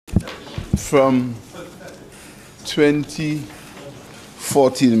From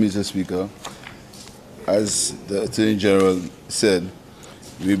 2014, Mr. Speaker, as the Attorney General said,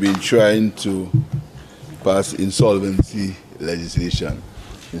 we've been trying to pass insolvency legislation,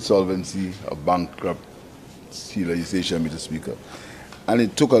 insolvency or bankruptcy legislation, Mr. Speaker. And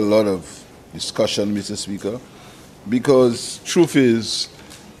it took a lot of discussion, Mr. Speaker, because truth is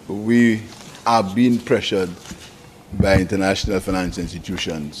we are being pressured by international financial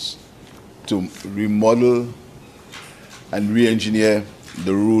institutions to remodel and re-engineer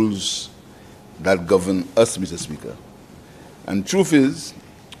the rules that govern us, Mr. Speaker. And truth is,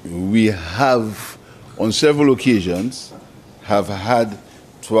 we have, on several occasions, have had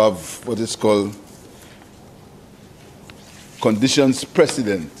to have what is called conditions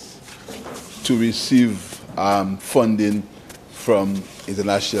precedent to receive funding from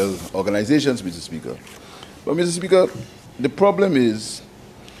international organizations, Mr. Speaker. But, Mr. Speaker, the problem is,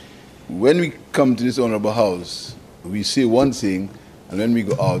 when we come to this honorable house, we say one thing, and when we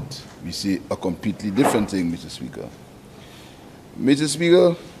go out, we say a completely different thing, Mr. Speaker. Mr.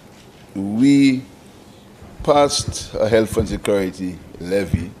 Speaker, we passed a health and security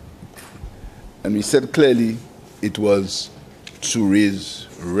levy, and we said clearly it was to raise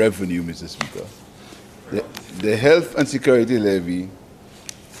revenue, Mr. Speaker. The health and security levy,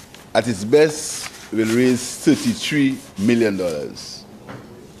 at its best, will raise $33 million.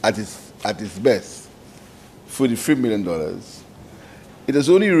 At its best, $43 million. It has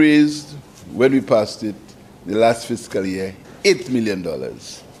only raised, when we passed it, the last fiscal year, $8 million.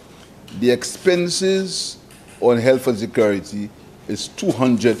 The expenses on health and security is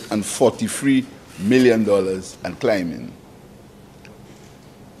 $243 million and climbing.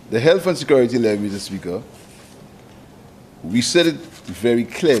 The health and security levy, Mr. Speaker, we said it very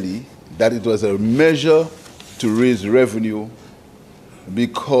clearly that it was a measure to raise revenue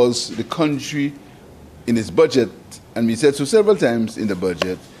because the country, in its budget, and we said so several times in the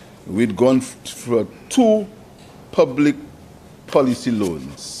budget, we'd gone for 2 public policy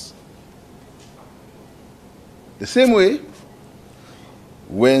loans. The same way,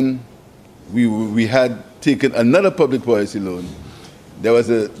 when we had taken another public policy loan, there was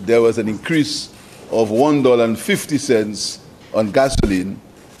an increase of $1.50 on gasoline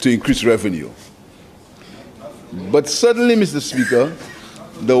to increase revenue. But suddenly, Mr. Speaker,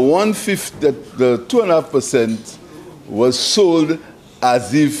 the 2.5% was sold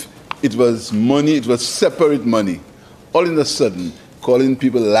as if it was money, it was separate money. All in a sudden, calling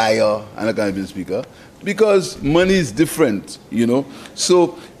people liar and that kind of thing, Speaker, because money is different, you know.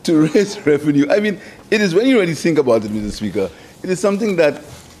 So to raise revenue, I mean, it is, when you really think about it, Mr. Speaker, it is something that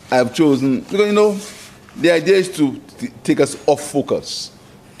I have chosen, because, you know, the idea is to take us off focus,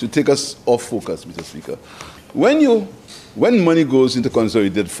 Mr. Speaker. When money goes into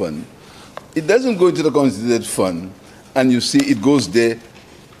consolidated fund, it doesn't go into the consolidated fund and you see it goes there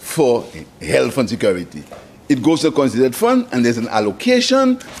for health and security. It goes to the consolidated fund and there's an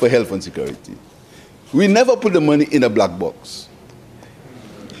allocation for health and security. We never put the money in a black box.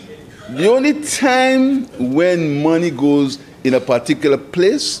 The only time when money goes in a particular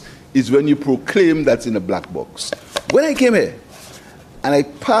place is when you proclaim that's in a black box. When I came here and I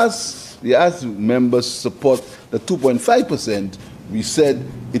passed, we asked members to support the 2.5%, we said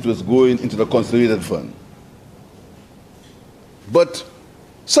it was going into the consolidated fund. But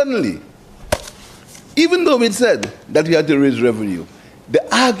suddenly, even though we said that we had to raise revenue, the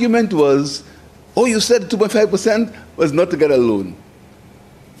argument was, oh, you said 2.5% was not to get a loan.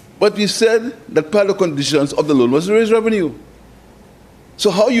 But we said that part of the conditions of the loan was to raise revenue. So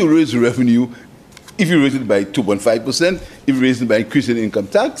how you raise revenue, if you raise it by 2.5%, if you raise it by increasing income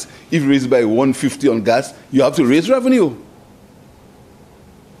tax, if you raise it by $1.50 on gas, you have to raise revenue.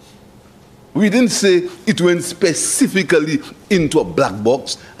 We didn't say it went specifically into a black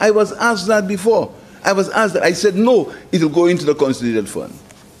box. I was asked that before. I said, no, it will go into the consolidated fund.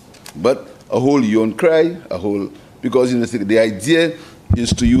 But a whole yawn cry, because, you know, the idea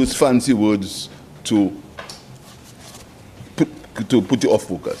is to use fancy words to put you off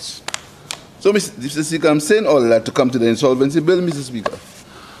focus. So, Mr. Speaker, I'm saying all that to come to the insolvency bill, Mr. Speaker.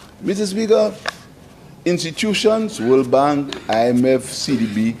 Mr. Speaker, institutions, World Bank, IMF,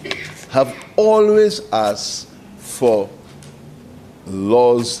 CDB, have always asked for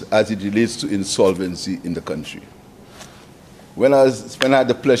laws as it relates to insolvency in the country. When I had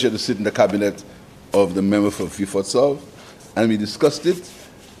the pleasure to sit in the cabinet of the member for Beaufort South, and we discussed it,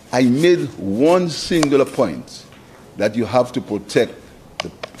 I made one singular point, that you have to protect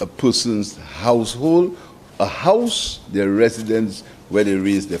a person's household, a house, their residence, where they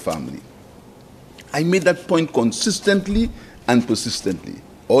raise their family. I made that point consistently and persistently,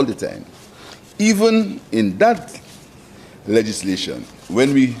 all the time. Even in that legislation,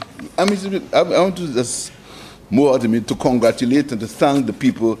 when I want to just more ultimately to congratulate and to thank the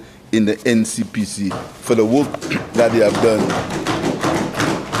people in the NCPC for the work that they have done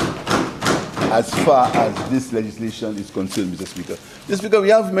as far as this legislation is concerned, Mr. Speaker. Mr. Speaker, we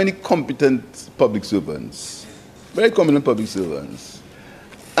have many competent public servants, very competent public servants.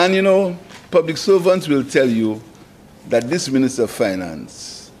 And you know, public servants will tell you that this Minister of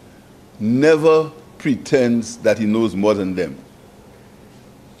Finance never pretends that he knows more than them.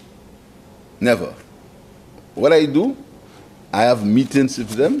 Never. What I do, I have meetings with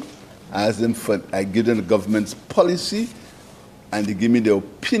them, I give them the government's policy, and they give me their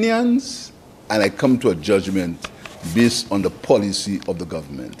opinions, and I come to a judgment based on the policy of the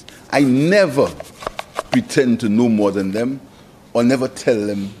government. I never pretend to know more than them, or never tell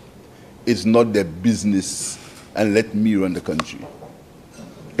them it's not their business and let me run the country.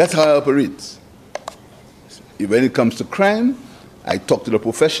 That's how I operate. When it comes to crime, I talk to the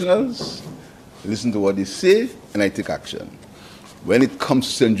professionals, listen to what they say, and I take action. When it comes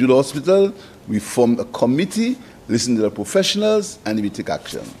to St. Jude Hospital, we form a committee, listen to the professionals, and we take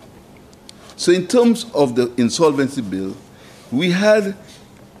action. So in terms of the insolvency bill, we had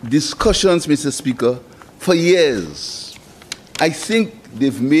discussions, Mr. Speaker, for years. I think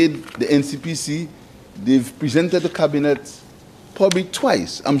they've made the NCPC, they've presented the cabinet probably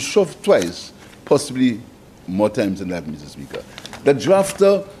twice, I'm sure twice, possibly more times than that, Mr. Speaker. The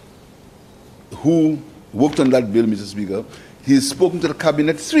drafter who worked on that bill, Mr. Speaker, he's spoken to the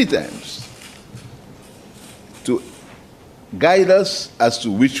cabinet 3 times to guide us as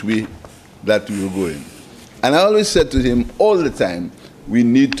to which way that we were going. And I always said to him all the time, we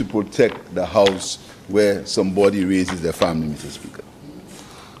need to protect the house where somebody raises their family, Mr. Speaker.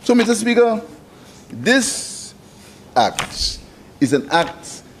 So, Mr. Speaker, this act is an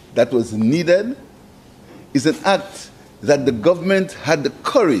act that was needed, is an act that the government had the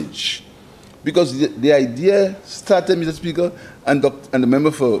courage, because the idea started, Mr. Speaker, and the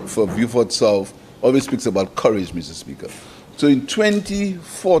member for Viewfort South always speaks about courage, Mr. Speaker. So in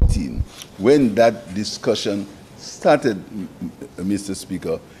 2014, when that discussion started, Mr.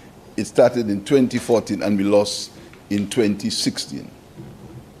 Speaker, it started in 2014 and we lost in 2016.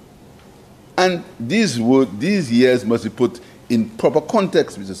 And these years must be put in proper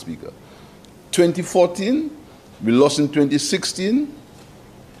context, Mr. Speaker. 2014, we lost in 2016,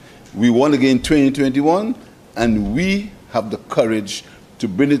 we won again in 2021, and we have the courage to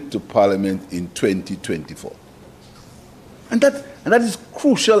bring it to Parliament in 2024. And that is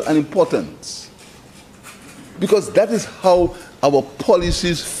crucial and important, because that is how our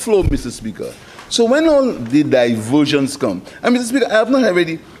policies flow, Mr. Speaker. So when all the diversions come, and Mr. Speaker, I have not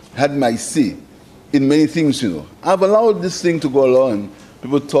already had my say in many things, you know. I've allowed this thing to go along.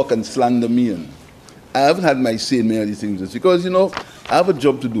 People talk and slander me, and I haven't had my say in many of these things because, you know, I have a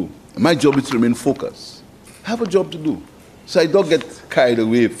job to do. My job is to remain focused. I have a job to do. So I don't get carried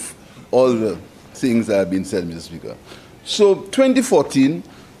away with all the things that have been said, Mr. Speaker. So 2014,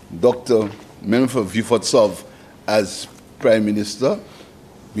 Dr. Member for Viewfort South as Prime Minister,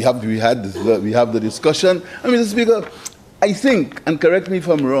 we have the discussion. And Mr. Speaker, I think, and correct me if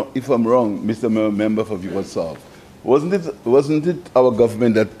I'm wrong, Mr. Member for Viewfort South, wasn't it our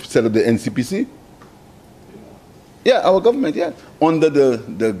government that set up the NCPC? Yeah, our government, yeah. Under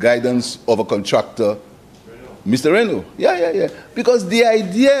the guidance of a contractor, Mr. Reno. Yeah. Because the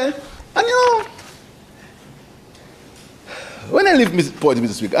idea, and you know, when I leave Mr.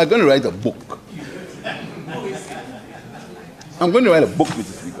 Speaker, I'm going to write a book. I'm going to write a book,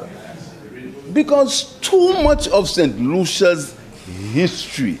 Mr. Speaker. Because too much of St. Lucia's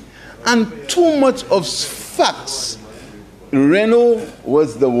history and too much of facts, Reno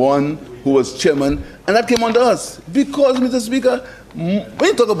was the one who was chairman, and that came under us. Because, Mr. Speaker, when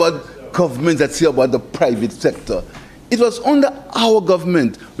you talk about government that's here about the private sector, it was under our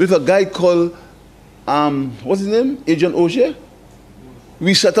government with a guy called, what's his name? Agent Auger.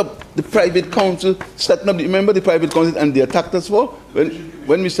 We set up the private council, setting up, remember the private council and they attacked us for?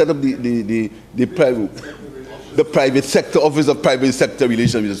 When we set up the private sector, Office of Private Sector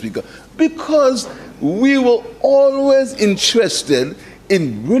Relations, Mr. Speaker, because we were always interested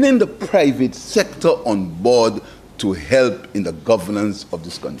in bringing the private sector on board to help in the governance of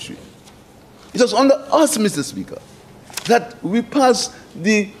this country. It was under us, Mr. Speaker, that we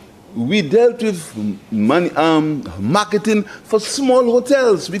we dealt with money, marketing for small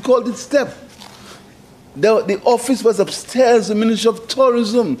hotels. We called it STEP. The office was upstairs, the Ministry of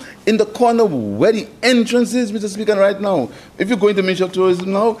Tourism, in the corner where the entrance is, Mr. Speaker, right now. If you go into the Ministry of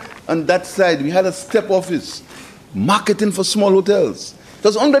Tourism now, on that side, we had a STEP office, marketing for small hotels.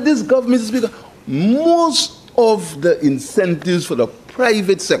 Because under this government, Mr. Speaker, most of the incentives for the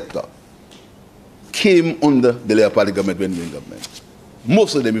private sector came under the Labour Party government when we were in government.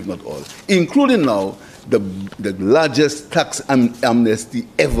 Most of them, if not all, including now the largest tax amnesty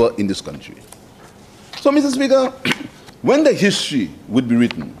ever in this country. So, Mr. Speaker, when the history would be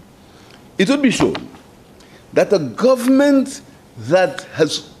written, it would be shown that a government that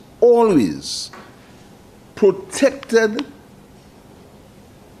has always protected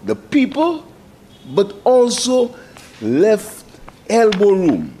the people, but also left elbow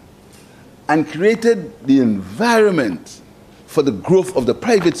room and created the environment for the growth of the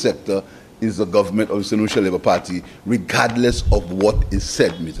private sector is the government of the Social Labour Party, regardless of what is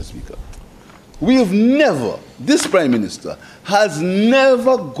said, Mr. Speaker. We have never, this Prime Minister has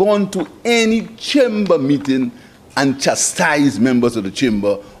never gone to any chamber meeting and chastised members of the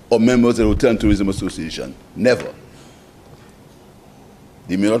chamber or members of the Hotel and Tourism Association. Never.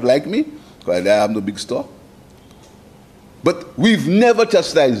 They may not like me, because I have no big store. But we've never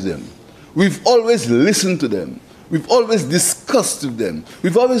chastised them. We've always listened to them. We've always discussed with them.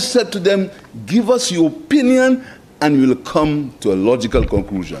 We've always said to them, give us your opinion and we'll come to a logical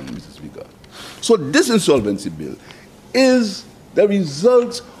conclusion, Mr. Speaker. So this insolvency bill is the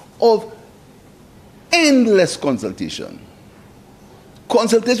result of endless consultation.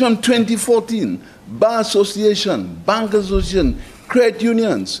 Consultation from 2014, Bar Association, Bank Association, credit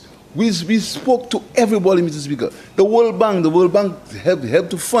unions. We spoke to everybody, Mr. Speaker. The World Bank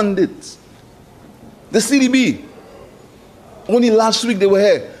helped to fund it. The CDB, only last week they were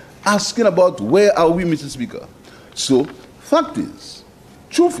here asking about where are we, Mr. Speaker. So, fact is,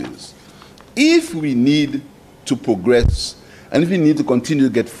 truth is, if we need to progress and if we need to continue to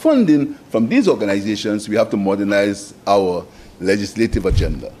get funding from these organizations, we have to modernize our legislative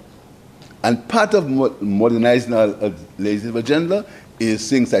agenda. And part of modernizing our legislative agenda is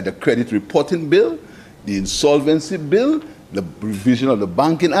things like the credit reporting bill, the insolvency bill, the revision of the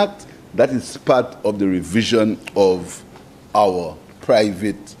Banking Act. That is part of the revision of our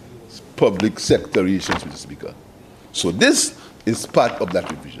private public sector relations, Mr. Speaker. So this is part of that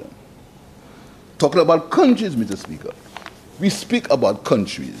revision. Talking about countries, Mr. Speaker, we speak about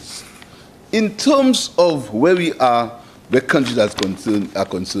countries. In terms of where we are, where countries are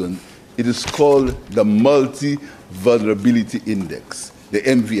concerned, it is called the Multi-Vulnerability Index, the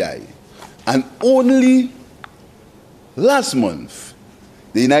MVI. And only last month,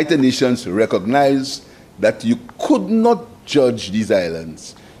 the United Nations recognized that you could not judge these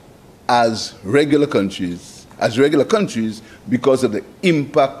islands as regular countries because of the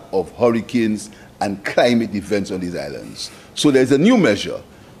impact of hurricanes and climate events on these islands. So there's a new measure,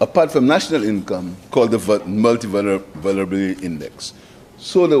 apart from national income, called the Multi-Vulnerability Index.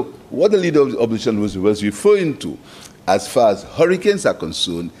 So what the leader of the opposition was referring to, as far as hurricanes are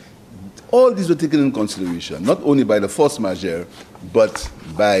concerned, all these were taken into consideration, not only by the force majeure, but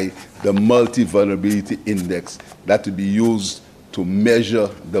by the Multi-Vulnerability Index that will be used to measure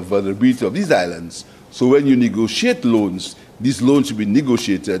the vulnerability of these islands. So when you negotiate loans, these loans should be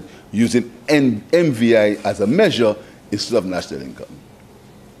negotiated using MVI as a measure instead of national income.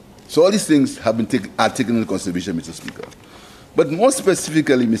 So all these things have been taken into consideration, Mr. Speaker. But more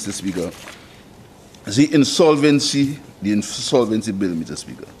specifically, Mr. Speaker, the insolvency bill, Mr.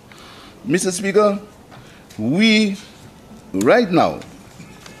 Speaker. Mr. Speaker, right now,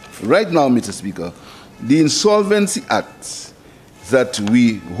 Mr. Speaker, the Insolvency Act that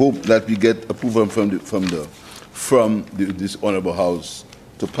we hope that we get approval from this Honourable House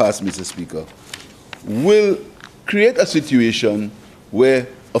to pass, Mr. Speaker, will create a situation where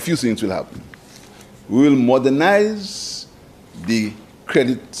a few things will happen. We will modernize the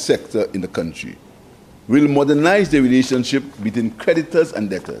credit sector in the country. We will modernize the relationship between creditors and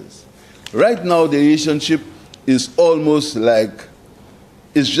debtors. Right now, the relationship is almost like,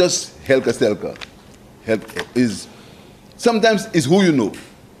 it's just helter-skelter. Sometimes it's who you know.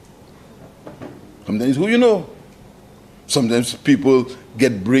 Sometimes it's who you know. Sometimes people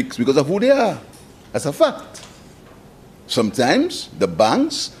get breaks because of who they are. That's a fact. Sometimes the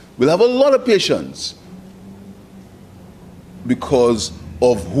banks will have a lot of patience because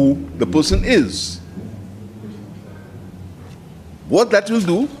of who the person is. What that will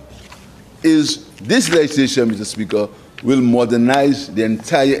do is this legislation, Mr. Speaker, will modernize the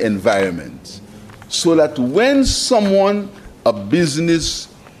entire environment so that when someone, a business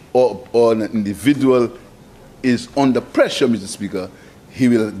or an individual is under pressure, Mr. Speaker, he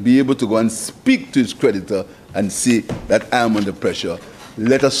will be able to go and speak to his creditor and say that I am under pressure.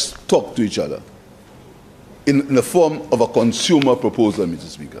 Let us talk to each other in the form of a consumer proposal, Mr.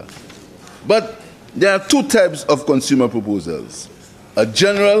 Speaker. But there are two types of consumer proposals. a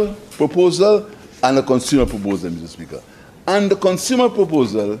general proposal and a consumer proposal, Mr. Speaker. And the consumer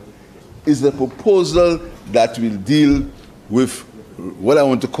proposal is a proposal that will deal with what I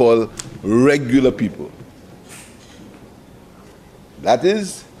want to call regular people. That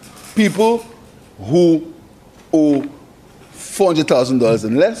is, people who owe $400,000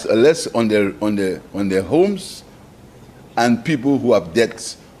 and less on their homes, and people who have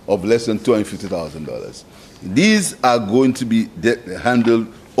debts of less than $250,000. These are going to be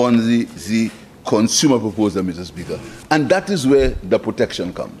handled on the consumer proposal, Mr. Speaker. And that is where the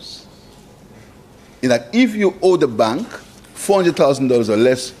protection comes. In that if you owe the bank $400,000 or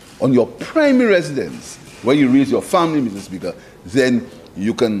less on your primary residence, where you raise your family, Mr. Speaker, then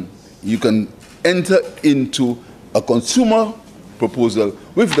you can enter into a consumer proposal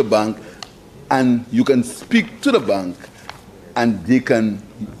with the bank, and you can speak to the bank, and they can,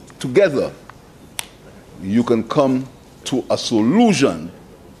 together, you can come to a solution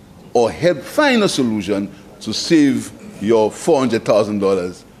or help find a solution to save your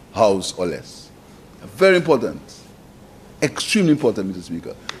 $400,000 house or less. Very important, extremely important, Mr.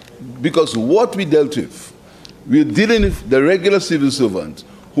 Speaker, because what we dealt with, we're dealing with the regular civil servant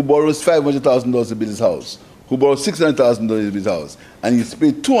who borrows $500,000 to build his house, who borrows $600,000 to build his house, and he's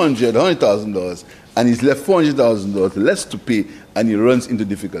paid $100,000, and he's left $400,000 less to pay, and he runs into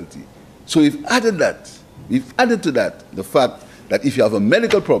difficulty. So we've added to that the fact that if you have a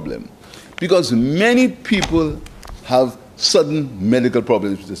medical problem, because many people have sudden medical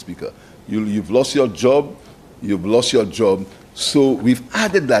problems, Mr. Speaker. You've lost your job, so we've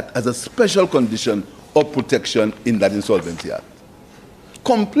added that as a special condition of protection in that Insolvency Act.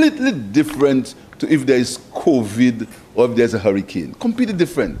 Completely different to if there is COVID or if there's a hurricane. Completely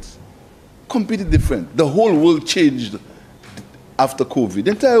different. Completely different. The whole world changed after COVID.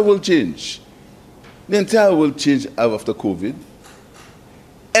 The entire world changed. The entire world changed after COVID.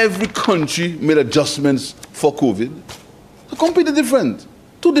 Every country made adjustments for COVID. Completely different.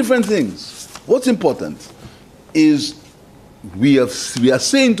 Two different things. What's important is we are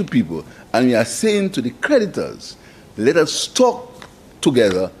saying to people, and we are saying to the creditors, let us talk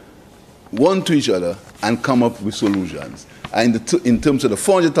together, one to each other, and come up with solutions. And in terms of the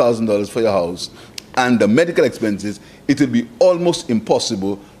 $400,000 for your house and the medical expenses, it will be almost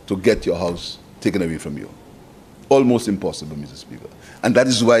impossible to get your house taken away from you. Almost impossible, Mr. Speaker. And that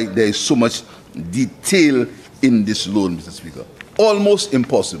is why there is so much detail in this loan, Mr. Speaker. Almost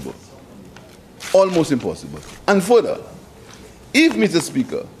impossible. Almost impossible. And further, if, Mr.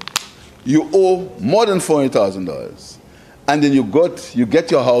 Speaker, you owe more than $400,000, and then you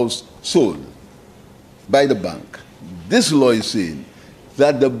get your house sold by the bank, this law is saying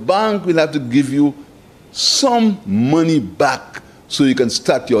that the bank will have to give you some money back so you can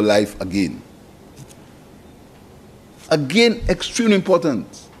start your life again. Again, extremely important.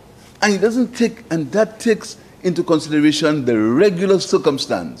 And that takes into consideration the regular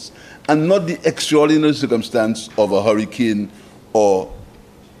circumstance and not the extraordinary circumstance of a hurricane or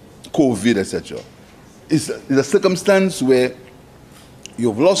COVID, etc. It's a circumstance where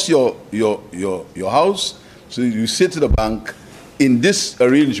you've lost your house, so you say to the bank, in this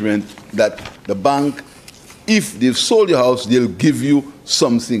arrangement, that the bank, if they've sold your house, they'll give you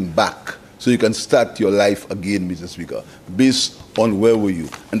something back so you can start your life again, Mr. Speaker, based on where were you.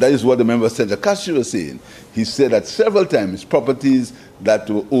 And that is what the member Senator Castro was saying. He said that several times properties that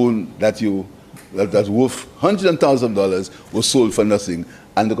were owned, that worth $100,000 were sold for nothing,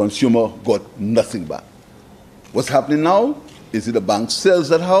 and the consumer got nothing back. What's happening now is that the bank sells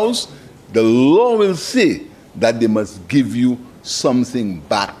that house, the law will say that they must give you something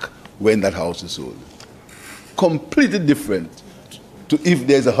back when that house is sold. Completely different to if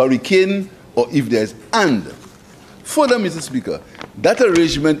there's a hurricane or if there's and. Further, Mr. Speaker, that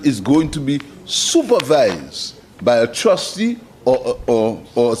arrangement is going to be supervised by a trustee or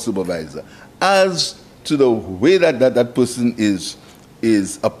a supervisor. As to the way that person is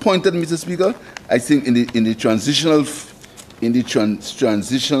appointed, Mr. Speaker, I think in the transitional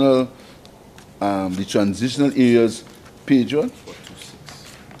areas, page what?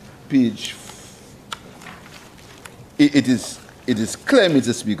 Page. It is clear,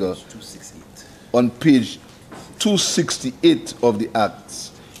 Mr. Speaker, 268. On page 268 of the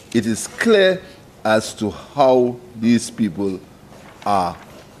Acts, it is clear as to how these people are.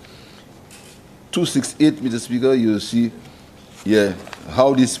 268, Mr. Speaker, you'll see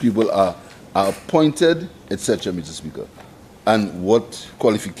how these people are appointed, etc., Mr. Speaker, and what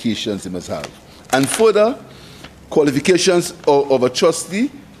qualifications they must have. And further, qualifications of a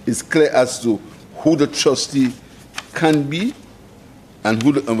trustee is clear as to who the trustee can be and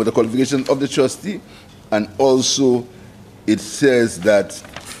what the qualifications of the trustee, and also it says that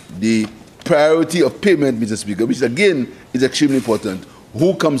the priority of payment, Mr. Speaker, which again is extremely important.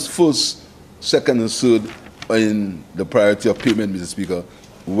 Who comes first, second, and third in the priority of payment, Mr. Speaker,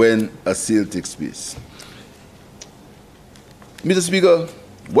 when a sale takes place? Mr. Speaker,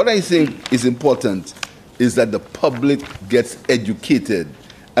 what I think is important is that the public gets educated,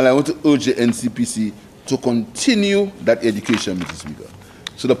 and I want to urge the NCPC to continue that education, Mr. Speaker,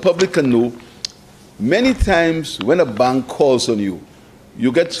 so the public can know. Many times when a bank calls on you,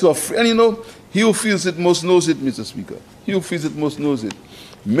 you get so afraid, and you know, he who feels it most knows it, Mr. Speaker. He who feels it most knows it.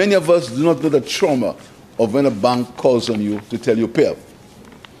 Many of us do not know the trauma of when a bank calls on you to tell you pay up.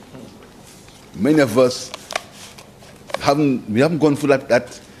 Many of us haven't gone through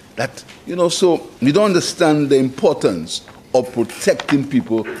that, you know, so we don't understand the importance of protecting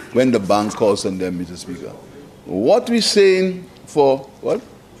people when the bank calls on them, Mr. Speaker. What we're saying for what?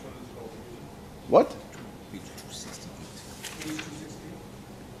 What?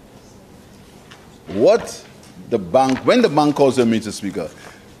 What the bank, when the bank calls on Mr. Speaker,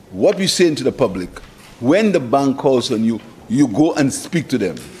 what we're saying to the public, when the bank calls on you, you go and speak to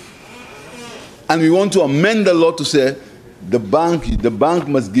them. And we want to amend the law to say the bank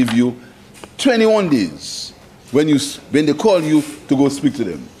must give you 21 days when they call you to go speak to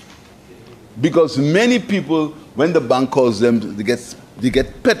them. Because many people, when the bank calls them, they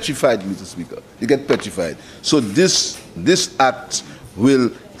get petrified, Mr. Speaker. They get petrified. So this act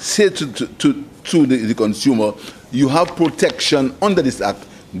will say to the consumer, you have protection under this act.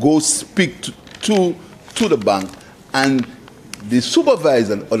 Go speak to the bank, and the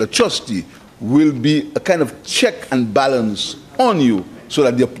supervisor or the trustee will be a kind of check and balance on you, so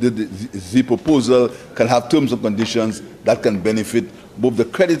that the proposal can have terms and conditions that can benefit both the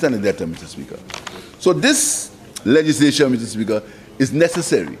creditor and the debtor, Mr. Speaker. So this legislation, Mr. Speaker, is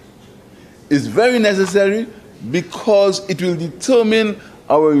necessary. It's very necessary because it will determine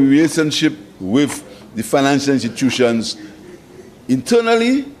our relationship with the financial institutions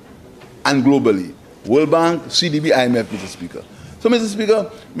internally and globally. World Bank, CDB, IMF, Mr. Speaker. So, Mr.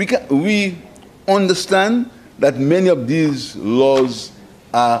 Speaker, we understand that many of these laws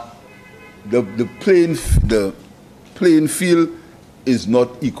are the playing field is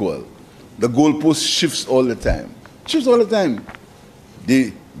not equal. The goalpost shifts all the time. Shifts all the time.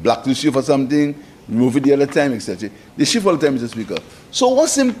 They blacklist you for something, remove it the other time, etc. They shift all the time, Mr. Speaker. So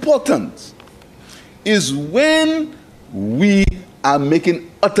what's important is when we are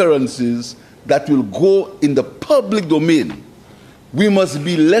making utterances that will go in the public domain, we must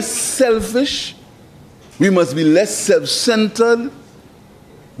be less selfish, we must be less self-centered,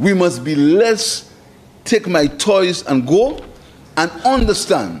 we must be less take my toys and go, and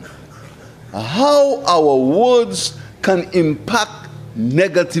understand how our words can impact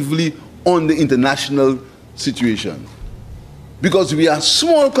negatively on the international situation. Because we are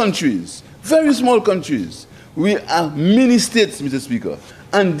small countries, very small countries. We are mini states, Mr. Speaker.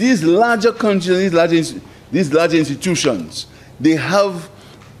 And these larger countries, these larger institutions, they have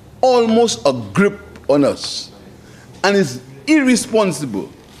almost a grip on us. And it's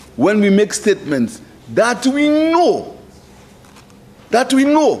irresponsible when we make statements that we know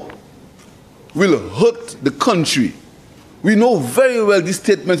will hurt the country. We know very well these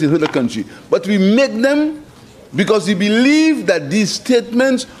statements will hurt the country, but we make them because we believe that these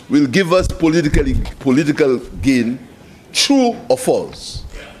statements will give us political gain, true or false.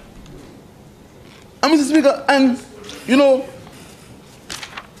 And Mr. Speaker, and you know,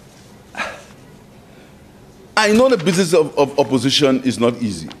 I know the business of opposition is not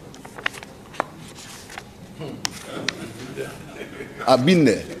easy. I've been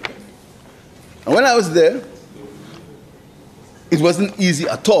there. And when I was there, it wasn't easy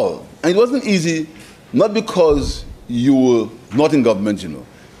at all. And it wasn't easy not because you were not in government, you know.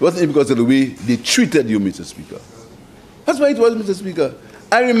 It wasn't because of the way they treated you, Mr. Speaker. That's why it was, Mr. Speaker.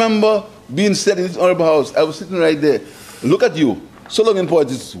 I remember being said in this honorable house, I was sitting right there. Look at you. So long in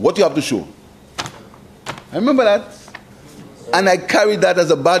politics, what you have to show. I remember that. And I carried that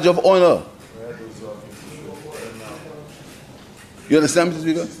as a badge of honor. You understand, Mr.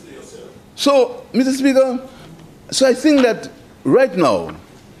 Speaker? So, Mr. Speaker, so I think that right now,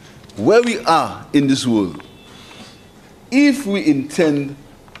 where we are in this world, if we intend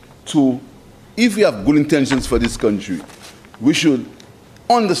to, if we have good intentions for this country, we should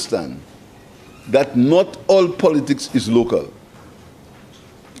understand that not all politics is local.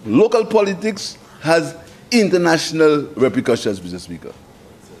 Local politics has international repercussions, Mr. Speaker.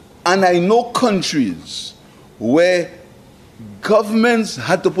 And I know countries where governments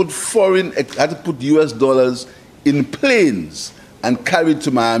had to put US dollars in planes and carry it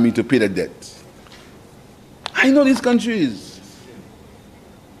to Miami to pay the debt. I know these countries.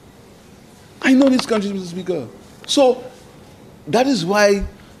 I know these countries, Mr. Speaker. So that is why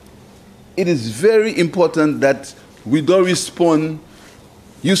it is very important that we don't respond.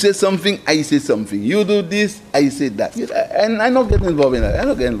 You say something, I say something. You do this, I say that. And I'm not getting involved in that. I'm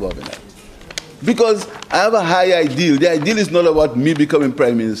not getting involved in that. Because I have a high ideal. The ideal is not about me becoming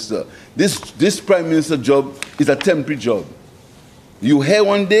Prime Minister. This Prime Minister job is a temporary job. You're here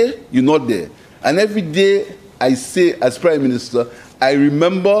one day, you're not there. And every day I say as Prime Minister, I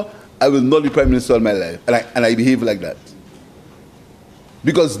remember I will not be Prime Minister all my life. And I behave like that.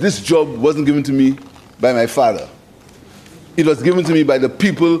 Because this job wasn't given to me by my father. It was given to me by the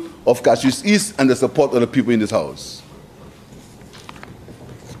people of Cashews East and the support of the people in this house.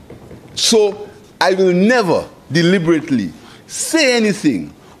 So I will never deliberately say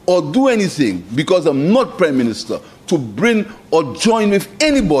anything or do anything because I'm not Prime Minister to bring or join with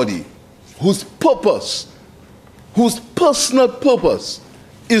anybody whose purpose, whose personal purpose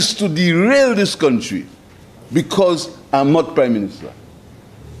is to derail this country because I'm not Prime Minister.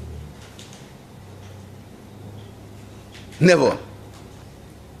 Never.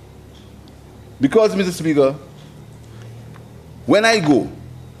 Because, Mr. Speaker, when I go,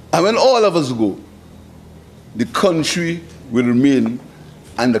 and when all of us go, the country will remain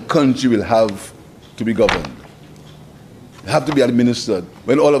and the country will have to be governed. Have to be administered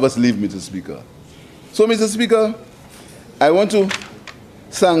when all of us leave, Mr. Speaker. So, Mr. Speaker, I want to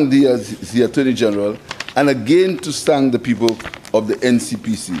thank the Attorney General and again to thank the people of the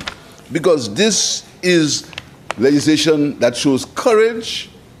NCPC, because this is legislation that shows courage,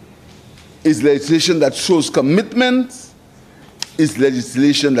 is legislation that shows commitment, is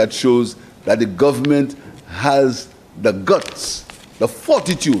legislation that shows that the government has the guts, the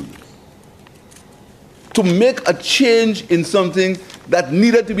fortitude to make a change in something that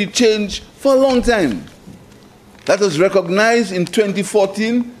needed to be changed for a long time. That was recognized in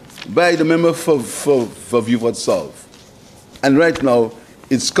 2014 by the member for Viewford South. And right now,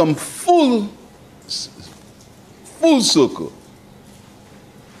 it's come full circle.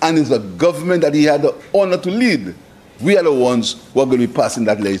 And it's a government that he had the honor to lead. We are the ones who are going to be passing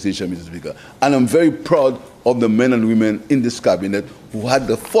that legislation, Mr. Speaker. And I'm very proud of the men and women in this cabinet who had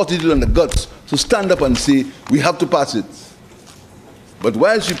the fortitude and the guts to stand up and say, we have to pass it. But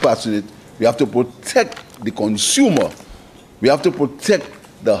whilst we passing it, we have to protect the consumer. We have to protect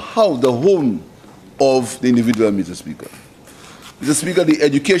the house, the home of the individual, Mr. Speaker. Mr. Speaker, the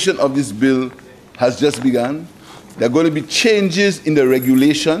education of this bill has just begun. There are going to be changes in the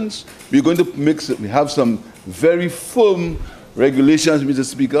regulations. We're going to we have some very firm regulations, Mr.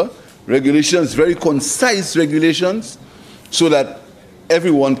 Speaker. Regulations, very concise regulations, so that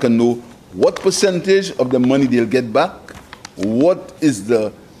everyone can know what percentage of the money they'll get back, what is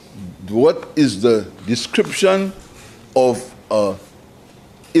the description of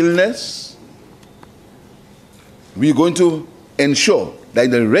illness. We're going to ensure that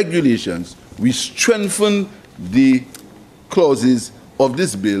in the regulations we strengthen the clauses of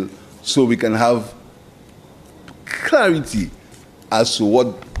this bill so we can have clarity as to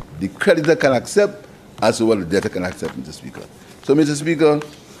what the creditor can accept, as to what the debtor can accept, Mr. Speaker. So, Mr. Speaker,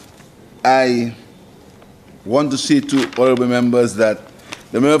 I want to say to honorable members that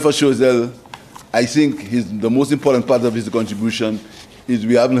the member for Choiseul, I think the most important part of his contribution is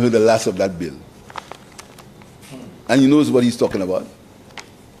we haven't heard the last of that bill. And he knows what he's talking about.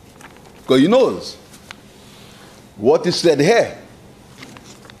 Because he knows what is said here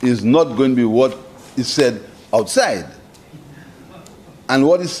is not going to be what is said outside. And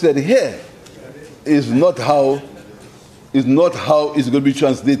what is said here is not how it's going to be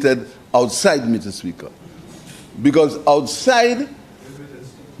translated outside, Mr. Speaker. Because outside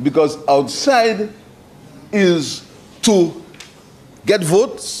is to get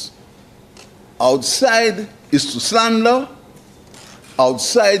votes, outside is to slander,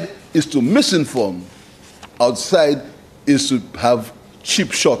 outside is to misinform, outside is to have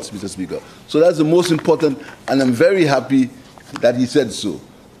cheap shots, Mr. Speaker. So that's the most important, and I'm very happy that he said so,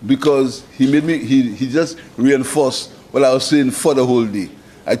 because he just reinforced what I was saying for the whole day.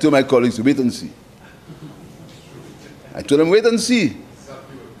 I told my colleagues to wait and see. I told them wait and see.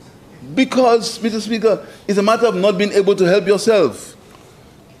 Because, Mr. Speaker, it's a matter of not being able to help yourself.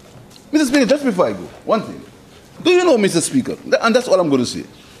 Mr. Speaker, just before I go, one thing. Do you know, Mr. Speaker, and that's all I'm going to say,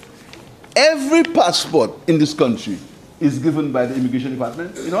 every passport in this country is given by the Immigration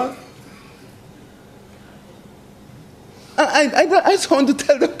Department, you know? I just want to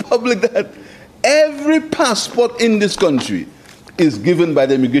tell the public that every passport in this country is given by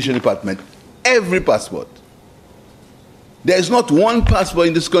the Immigration Department. Every passport. There is not one passport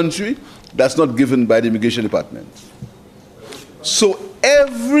in this country that's not given by the immigration department. So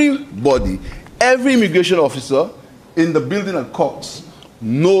everybody, every immigration officer in the building at Cox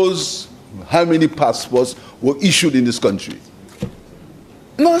knows how many passports were issued in this country.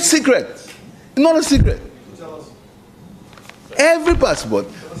 Not a secret. Not a secret. Every passport.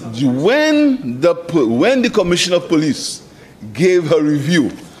 When the commissioner of police gave her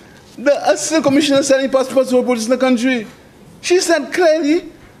review, the assistant commissioner selling passports for police in the country, she said clearly,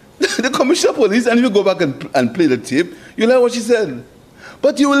 the commissioner of police, and if you go back and play the tape, you'll hear what she said.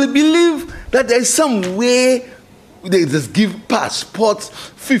 But you will believe that there is some way they just give passports,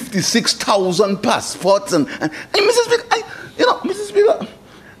 56,000 passports, and Mr. Speaker, Mr. Speaker,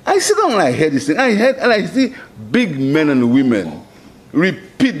 I sit down and I hear this thing. I see big men and women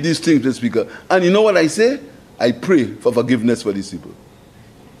repeat these things, Mr. Speaker. And you know what I say? I pray for forgiveness for these people.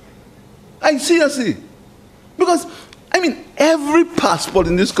 I seriously. Because, every passport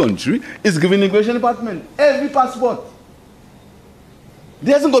in this country is given the immigration department. Every passport.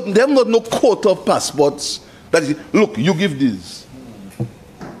 They haven't got no quota of passports that is, look, you give these.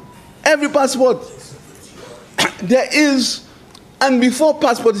 Every passport. There is, and before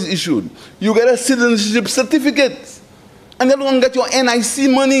passport is issued, you get a citizenship certificate. And then you can get your NIC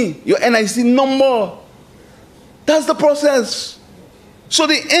money, your NIC number. That's the process. So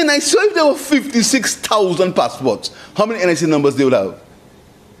the NIC, so if there were 56,000 passports, how many NIC numbers they would have?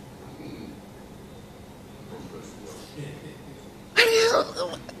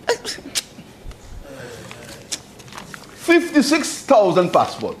 56,000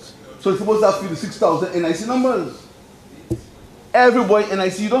 passports. So it's supposed to have 56,000 NIC numbers. Everybody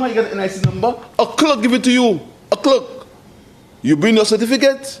NIC, you don't know how you get an NIC number? A clerk give it to you. A clerk. You bring your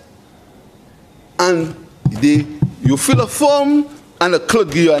certificate, and you fill a form, and a clerk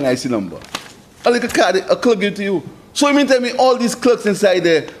give you an NIC number. Like a card, a clerk give it to you. So you mean tell me all these clerks inside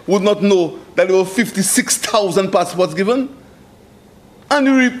there would not know that there were 56,000 passports given? And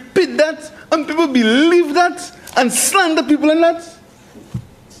you repeat that, and people believe that, and slander people in that?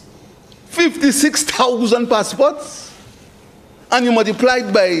 56,000 passports? And you multiply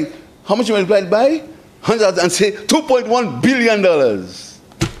it by, how much you multiply it by? 100 and say $2.1 billion.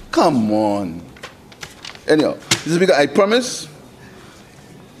 Come on. Anyhow, Mr. Speaker, I promise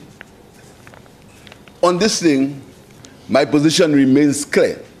on this thing, my position remains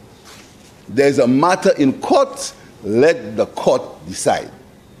clear. There is a matter in court, let the court decide.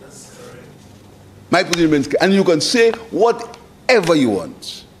 My position remains clear. And you can say whatever you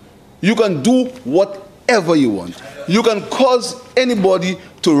want. You can do whatever you want. You can cause anybody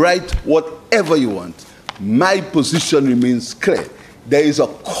to write whatever you want. My position remains clear. There is a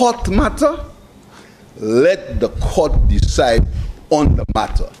court matter. Let the court decide on the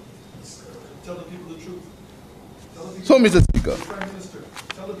matter. Tell the people the truth. So, Mr. Speaker. Prime Minister,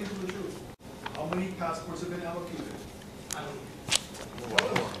 tell the people the truth. How many passports have been allocated?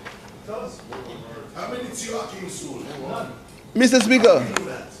 Tell us. How many Tiwa came soon? None. Mr. Speaker.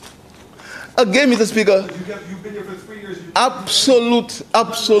 Again, Mr. Speaker. You've been here for 3 years. Absolute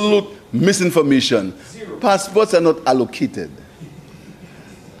misinformation. Zero. Passports are not allocated.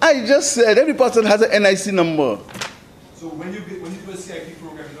 I just said every person has an NIC number. So when you do a CIP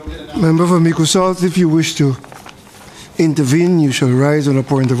program, you don't get an allocation. Member for Microsoft, if you wish to intervene, you shall rise on a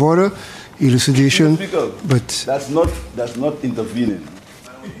point of order, elucidation. Speaker, but that's not intervening.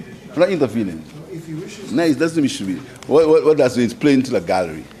 Not intervening. if you wish, No, it doesn't should be. What does it? It's playing to the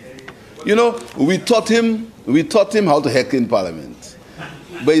gallery. You know, we taught him how to heckle in Parliament,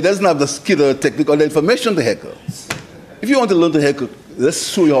 but he doesn't have the skill or the technique or the information to heckle. If you want to learn to heckle, let's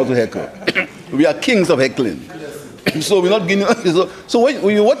show you how to heckle. We are kings of heckling. So we're not giving. So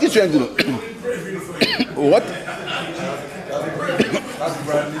what he's trying to do? What?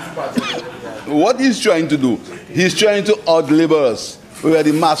 What he's trying to do? He's trying to out-labor us. We are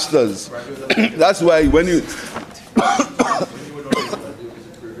the masters. That's why when you.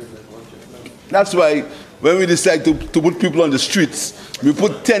 That's why when we decide to put people on the streets, we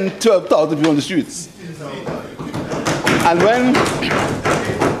put 10, 12,000 people on the streets.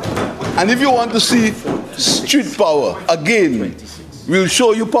 And if you want to see street power, again, we'll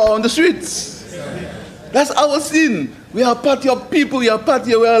show you power on the streets. That's our scene. We are a party of people, we are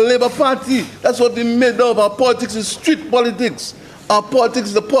a Labour Party. That's what we made of. Our politics is street politics. Our politics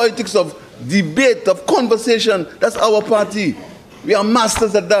is the politics of debate, of conversation. That's our party. We are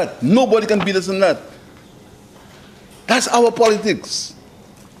masters at that. Nobody can beat us in that. That's our politics.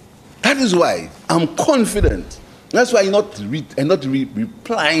 That is why I'm confident. That's why I'm not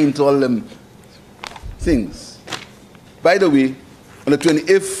replying to all them things. By the way, on the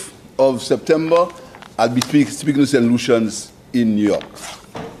 28th of September, I'll be speaking to St. Lucians in New York.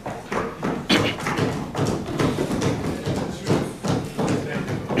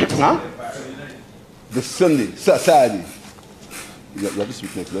 Huh? The Sunday, Saturday. You have to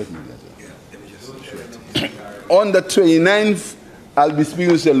speak next, right? On the 29th, I'll be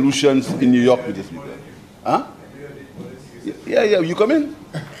speaking with Solutions in New York with the speaker. Huh? Yeah, you come in?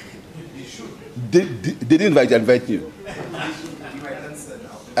 They didn't invite you, I invite you.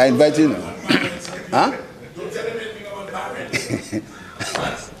 I invite you now. Huh?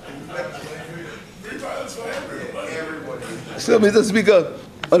 So, Mr. Speaker,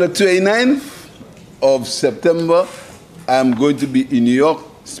 on the 29th of September, I'm going to be in New York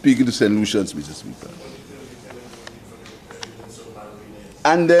speaking to St. Lucians, Mr. Speaker.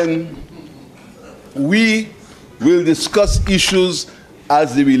 And then we will discuss issues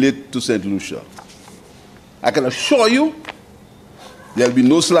as they relate to St. Lucia. I can assure you there will be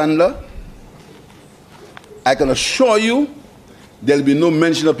no slander. I can assure you there will be no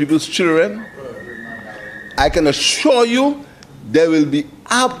mention of people's children. I can assure you there will be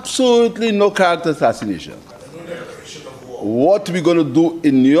absolutely no character assassination. What we're going to do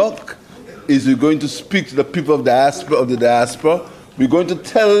in New York is we're going to speak to the people of the diaspora. We're going to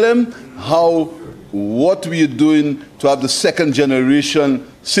tell them what we are doing to have the second generation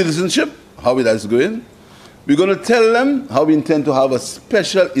citizenship, how it is going. We're going to tell them how we intend to have a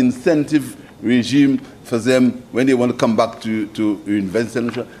special incentive regime for them when they want to come back to invest.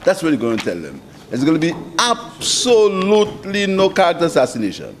 That's what we're going to tell them. There's going to be absolutely no character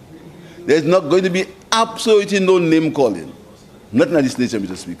assassination. There's not going to be absolutely no name calling. Nothing of this nature,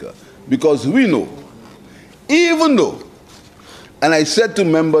 Mr. Speaker. Because we know, even though, and I said to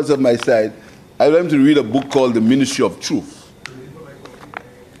members of my side, I want them to read a book called The Ministry of Truth.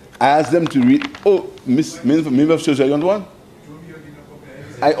 I asked them to read, Member of Church, you want one?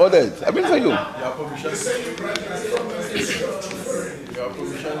 I ordered it. I bring for you.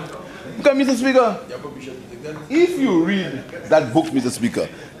 Because, Mr. Speaker, if you read that book, Mr. Speaker,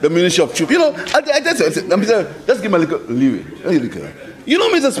 The Ministry of Truth, just give me a little leeway. You know,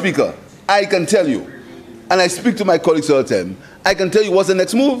 Mr. Speaker, I can tell you, and I speak to my colleagues all the time, I can tell you what's the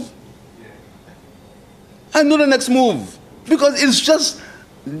next move. I know the next move. Because it's just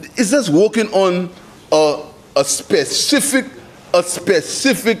working on a specific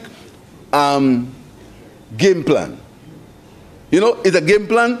game plan. You know, it's a game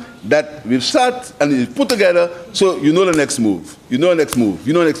plan that we've set and it's put together, so you know the next move. You know the next move.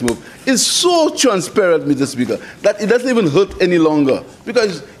 You know the next move. It's so transparent, Mr. Speaker, that it doesn't even hurt any longer.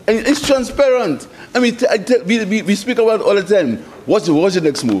 Because it's transparent. I mean, we speak about it all the time. What's the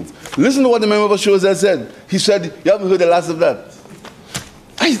next move? Listen to what the member of the show has said. He said, you haven't heard the last of that.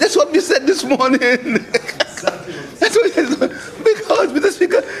 That's what we said this morning. That's what it is. Because, Mr.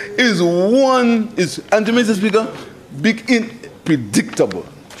 Speaker, and to Mr. Speaker,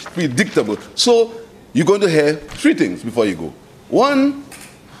 predictable. So you're going to hear three things before you go. One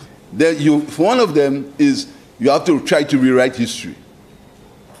of them is you have to try to rewrite history.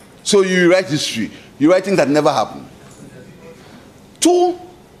 So you rewrite history. You write things that never happened. Two,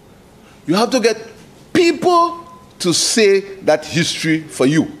 you have to get people to say that history for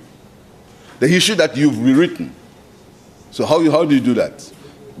you. The history that you've rewritten. So how do you do that?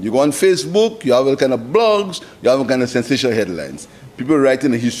 You go on Facebook, you have all kind of blogs, you have all kind of sensational headlines. People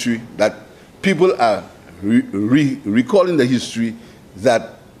writing a history that people are recalling the history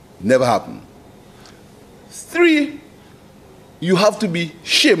that never happened. Three, you have to be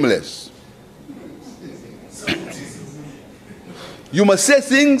shameless. You must say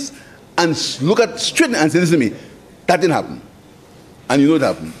things and look at straight and say, listen to me, that didn't happen. And you know it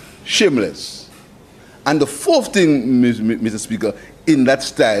happened. Shameless. And the fourth thing, Mr. Speaker, in that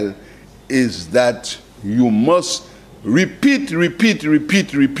style is that you must repeat.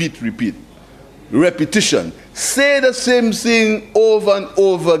 Repetition. Say the same thing over and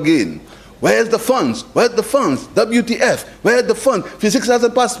over again. Where's the funds? Where's the funds? WTF? Where's the fund?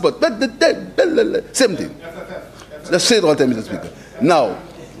 6,000 passport. Same thing. Let's say it all the time, Mr. Speaker. Now,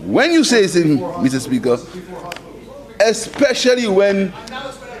 when you say things, Mr. Speaker, especially when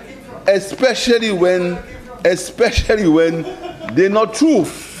they're not true.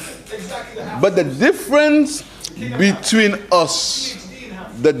 But the difference between us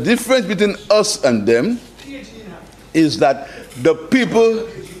and them is that the people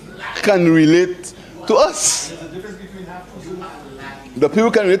can relate to us. The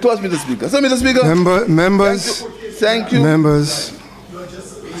people can relate to us, Mr. Speaker. So, Mr. Speaker, members, thank you. Members. Thank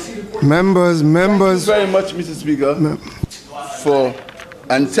you very much, Mr. Speaker,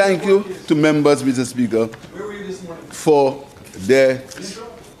 and thank you to members, Mr. Speaker, for their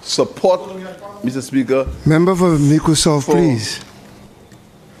support, Mr. Speaker. Member for Microsoft, please.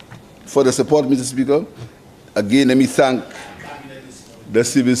 For the support, Mr. Speaker. Again, let me thank the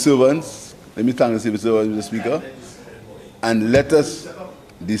civil servants, let me thank the civil servants, Mr. Speaker, and let us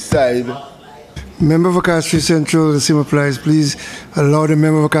decide. Member for Castries Central, the same applies. Please allow the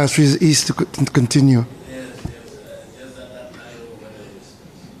member for Castries East to continue.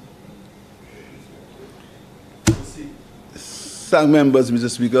 Thank members, Mr.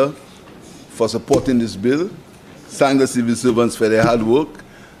 Speaker, for supporting this bill. Thank the civil servants for their hard work.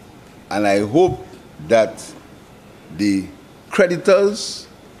 And I hope that the creditors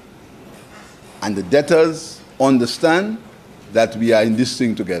and the debtors understand that we are in this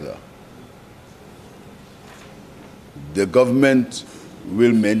thing together. The government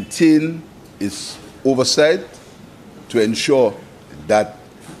will maintain its oversight to ensure that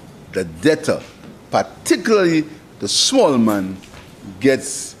the debtor, particularly the small man,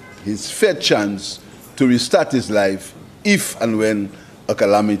 gets his fair chance to restart his life if and when a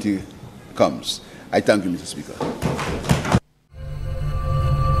calamity comes. I thank you, Mr. Speaker.